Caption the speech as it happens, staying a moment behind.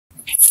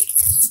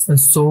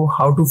So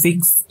how to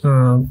fix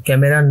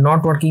camera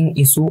not working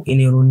issue in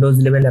your Windows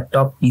 11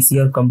 laptop,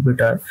 PC or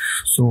computer?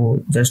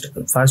 So just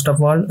first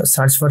of all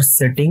search for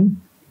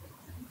setting.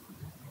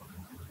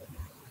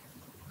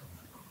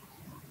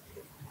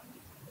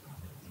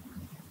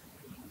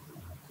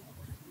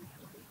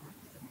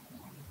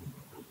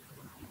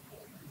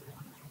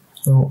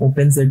 So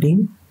open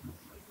setting,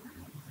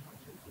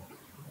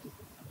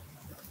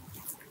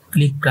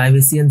 click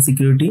privacy and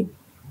security,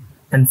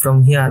 and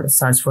from here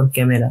search for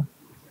camera.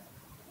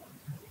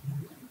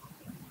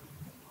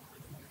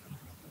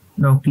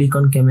 Now click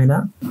on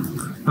camera.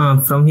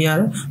 From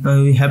here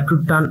we have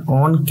to turn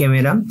on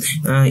camera.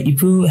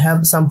 If you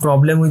have some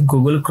problem with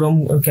Google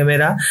Chrome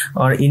camera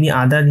or any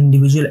other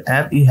individual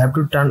app, you have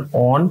to turn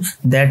on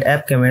that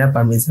app camera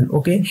permission.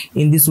 Okay,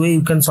 in this way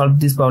you can solve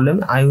this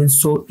problem. I will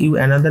show you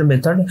another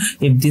method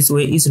if this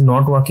way is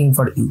not working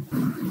for you.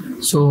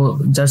 So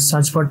just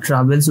search for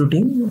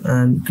troubleshooting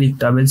and click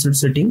troubleshoot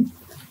setting.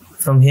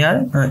 From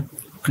here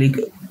click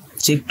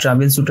check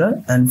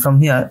troubleshooter, and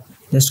from here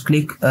just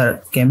click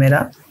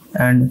camera,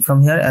 and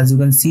from here as you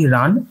can see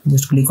run,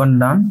 just click on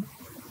run.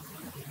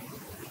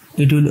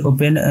 It will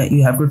open.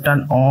 You have to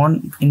turn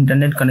on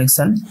internet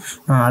connection,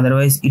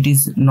 otherwise it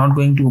is not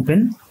going to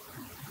open.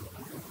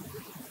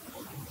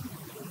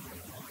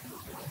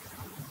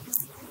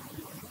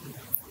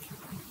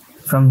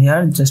 From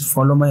here just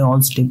follow my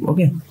all step.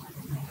 Okay.